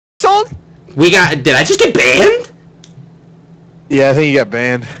Did I just get banned? Yeah, I think you got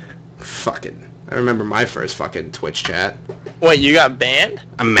banned. Fucking, I remember my first fucking Twitch chat. Wait, you got banned?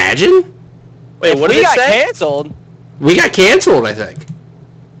 Imagine? Wait, what did we it got say? canceled. We got canceled, I think.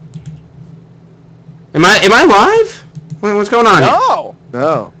 Am I live? What's going on here? No.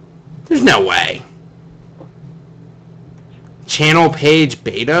 No. There's no way. Channel page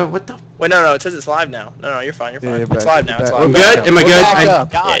beta? What the? Wait, no, it says it's live now. No, you're fine, you're fine. Yeah, it's live now, it's I'm live. good? Am I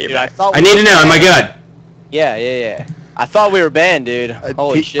good? God, you're dude, back. thought I we need to were know, am I banned. good? Yeah. I thought we were banned, dude.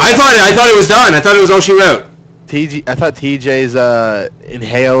 Holy shit. I thought it was done. I thought it was all she wrote. I thought TJ's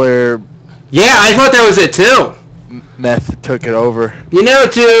inhaler Yeah, I thought that was it too. meth took it over. You know,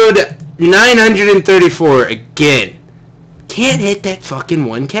 dude, 934 again. Can't hit that fucking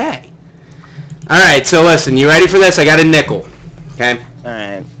 1K. Alright, so listen, you ready for this? I got a nickel. Okay?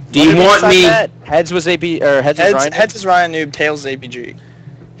 Alright. Do you want me... Heads was AP, or Heads was Ryan? Heads is Ryan Noob, Tails is APG.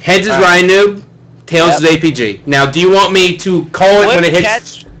 Heads is Ryan Noob, Tails is APG. Now, do you want me to call it when it hits...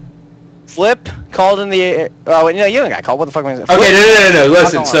 Catch, flip, called in the air. Oh, wait, no, you don't got called. What the fuck was it? Okay, no.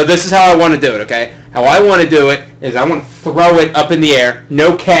 Listen, so this is how I want to do it, okay? How I want to do it is I want to throw it up in the air,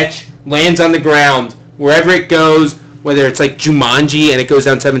 no catch, lands on the ground, wherever it goes, whether it's like Jumanji and it goes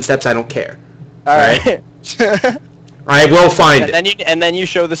down 7 steps, I don't care. Alright. I will find it. And then you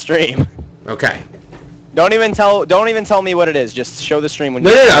show the stream. Okay. Don't even tell me what it is. Just show the stream when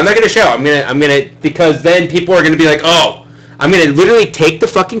No, I'm not gonna show. I'm gonna because then people are gonna be like, oh, I'm gonna literally take the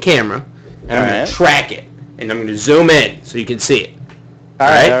fucking camera and I'm gonna track it and I'm gonna zoom in so you can see it. All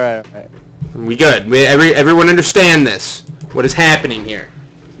right. We good? Everyone understand this? What is happening here?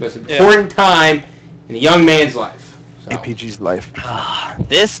 Most important time in a young man's life. So. APG's life.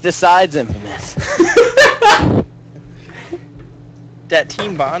 This decides Infamous. That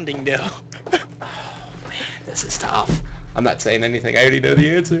team bonding deal. This is tough. I'm not saying anything. I already know the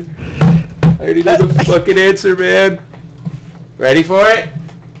answer. I already know the fucking answer, man. Ready for it?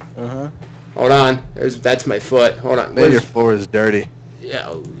 Hold on. That's my foot. Hold on. Man, your floor is dirty.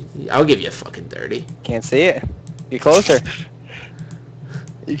 Yeah, I'll give you a fucking dirty. Can't see it. Get closer.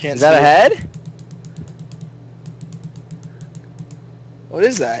 You can't. Is that a head? What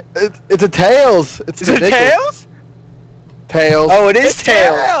is that? It's a Tails. Is it Tails? Tails. Oh, it is It's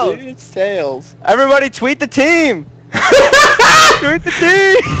Tails. Tails. Dude, it's Tails. Everybody tweet the team. Tweet the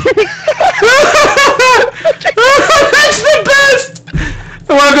team. That's the best!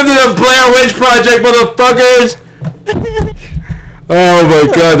 Welcome to the Blair Witch Project, motherfuckers! Oh my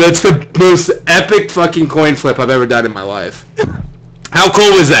god, that's the most epic fucking coin flip I've ever done in my life. How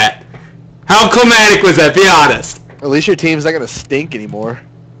cool was that? How climatic was that? Be honest. At least your team's not gonna stink anymore.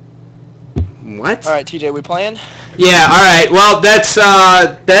 What? All right, TJ, we playing? Yeah, alright. Well, that's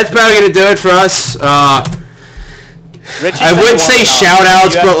probably gonna do it for us. Richie I wouldn't say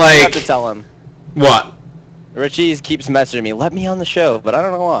shout-outs, but like... You have to tell him. What? Richie keeps messaging me, let me on the show, but I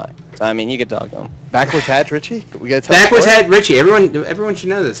don't know why. So, I mean, you could talk to him. Backwards hatch, Richie. We gotta tell. Backwards hat Richie. Everyone should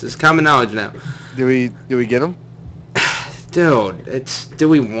know this. It's common knowledge now. Do we get him? Dude, do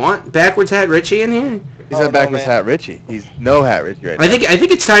we want backwards hat Richie in here? He's not backwards hat Richie. He's no hat Richie right now. I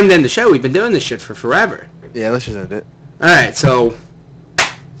think it's time to end the show. We've been doing this shit for forever. Yeah, let's just end it. All right, so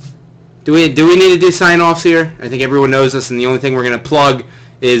do we need to do sign-offs here? I think everyone knows us, and the only thing we're gonna plug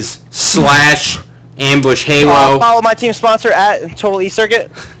is /Ambush Halo. Follow my team sponsor at Total eCircuit.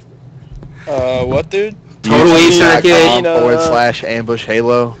 What, dude? Total eCircuit. /Ambush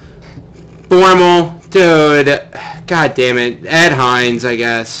Halo. Formal, dude. God damn it, Ed Hines, I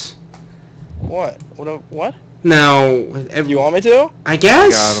guess. What? What? No, You want me to? I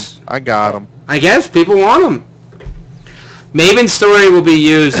guess. I got him. I guess people want them. Maven's story will be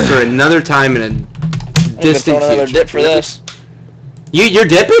used for another time in a distant another future. dip for this. You're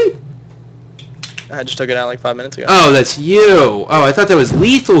dipping? I just took it out like 5 minutes ago. Oh, that's you. Oh, I thought that was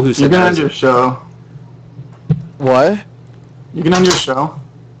Lethal who You said can that. end your show. What? You can end your show.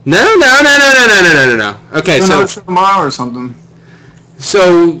 No. Okay, Do another so show tomorrow or something.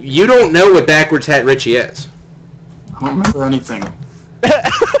 you don't know what Backwards Hat Richie is. I don't remember anything.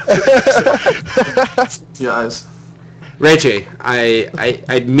 Guys. Richie,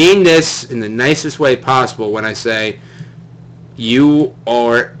 I mean this in the nicest way possible when I say you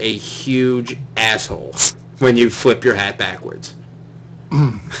are a huge asshole when you flip your hat backwards.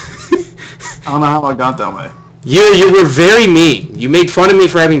 I don't know how I got that way. You were very mean. You made fun of me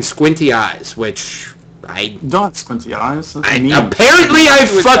for having squinty eyes, which You don't have squinty eyes. That's mean. apparently I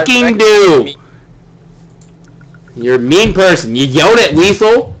fucking do. You're a mean person. You yelled at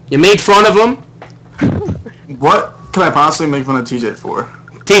Lethal. You made fun of him. What could I possibly make fun of TJ for?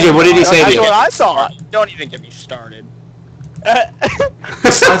 TJ, what did he say to That's you? what I saw. Don't even get me started.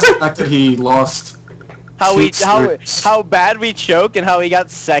 Besides the fact that he lost. how bad we choke and how he got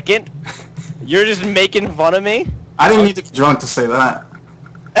second. You're just making fun of me. I didn't need to get drunk to say that.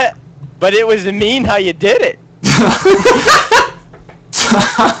 But it was mean how you did it.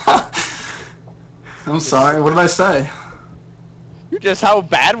 I'm sorry. What did I say? Just how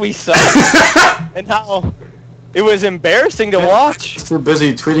bad we suck and how it was embarrassing to watch. Too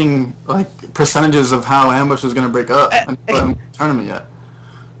busy tweeting like percentages of how Ambush was gonna break up and the tournament yet.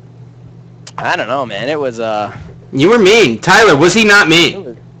 I don't know, man. It was You were mean. Tyler, was he not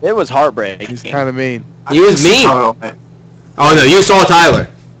mean? it was heartbreaking. He's kind of mean. He was mean. Oh, Oh no, you saw Tyler.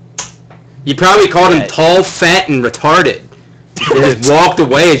 You probably called him tall, fat, and retarded. You just walked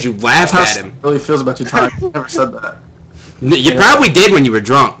away as you laughed that's at how him. it really feels about you, Ty. I never said that. You probably did when you were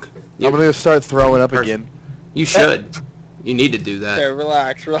drunk. I'm gonna start throwing up again. You should. You need to do that. Okay,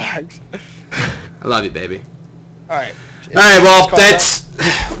 relax. I love you, baby. Alright. Alright, well, that's...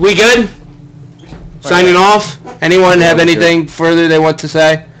 We good? Signing off? Anyone have anything further they want to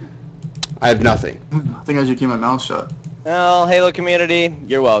say? I have nothing. I think I should keep my mouth shut. Well, Halo community,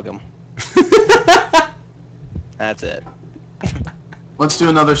 you're welcome. That's it. Let's do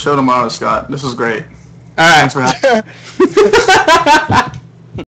another show tomorrow, Scott. This was great. Alright. Thanks for having me.